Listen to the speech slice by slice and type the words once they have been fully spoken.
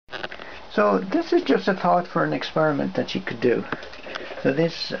So this is just a thought for an experiment that you could do. So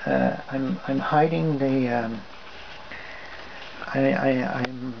this, I'm hiding the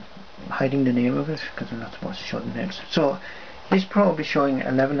I'm hiding the name of it because I'm not supposed to show the names. So this probe will be showing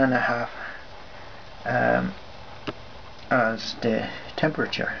 11.5 as the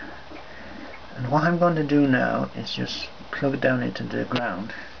temperature. And what I'm going to do now is just plug it down into the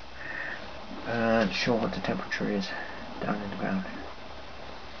ground and show what the temperature is down in the ground.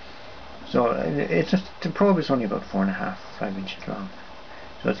 So it's just, the probe is only about 4.5–5 inches long.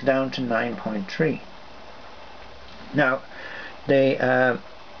 So it's down to 9.3. Now the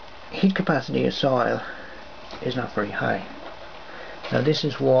heat capacity of soil is not very high. Now this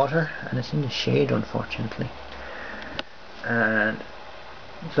is water and it's in the shade, unfortunately, and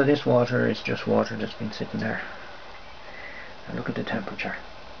so this water is just water that's been sitting there. And look at the temperature.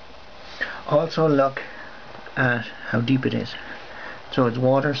 Also look at how deep it is. So it's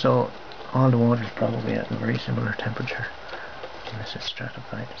water, so all the water is probably at a very similar temperature unless it's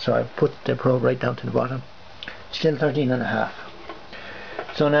stratified. So I've put the probe right down to the bottom. Still 13.5.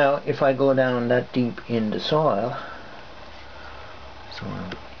 So now if I go down that deep in the soil, so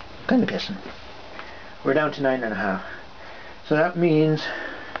I'm kind of guessing, we're down to 9.5. So that means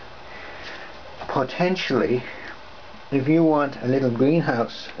potentially, if you want a little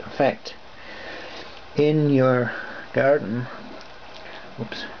greenhouse effect in your garden,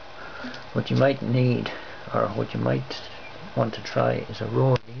 oops, what you might need, or what you might want to try, is a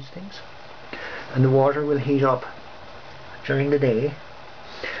row of these things, and the water will heat up during the day,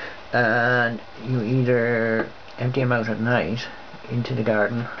 and you either empty them out at night into the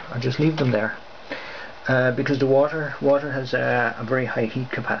garden or just leave them there, because the water has a very high heat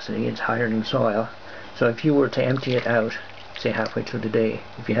capacity. It's higher than soil. So if you were to empty it out, say halfway through the day,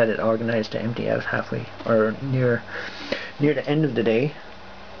 if you had it organized to empty out halfway or near the end of the day,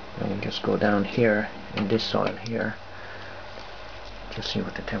 and we'll just go down here in this soil here, just see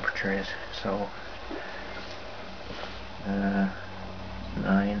what the temperature is. So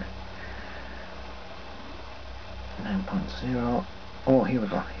 9.0. Oh, here we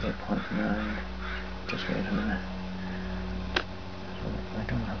go. 8.9. Just wait a minute. So I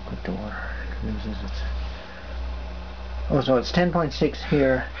don't know how quick the water loses its. Oh, so it's 10.6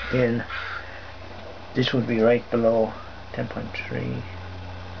 here in. This would be right below 10.3.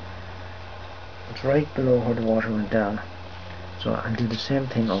 It's right below where the water went down. So I'll do the same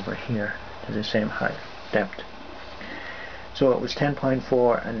thing over here to the same height, depth. So it was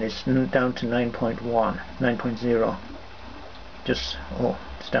 10.4 and it's down to 9.0. Just, oh,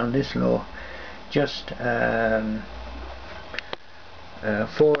 it's down this low. Just 4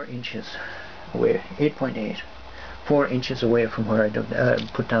 inches away, 8.8. 4 inches away from where I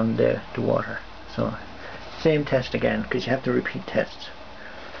put down the water. So same test again, because you have to repeat tests.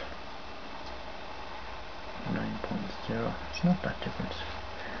 9.0. It's not that difference.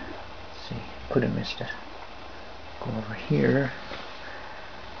 Let's see, could have missed it. Go over here.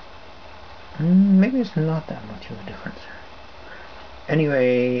 Maybe it's not that much of a difference.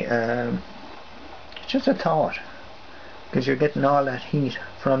 Anyway, it's just a thought, because you're getting all that heat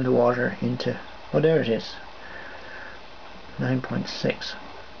from the water into, oh, there it is, 9.6.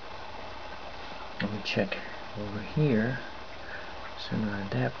 Let me check over here, similar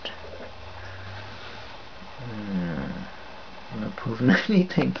depth. I'm not proving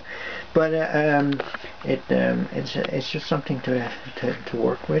anything, but it's just something to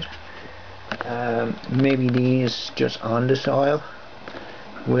work with. Maybe these just on the soil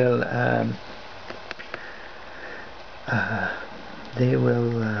will they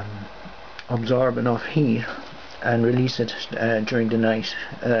will absorb enough heat and release it during the night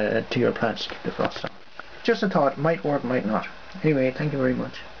to your plants to keep the frost off. Just a thought, might work, might not. Anyway, thank you very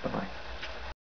much. Bye bye.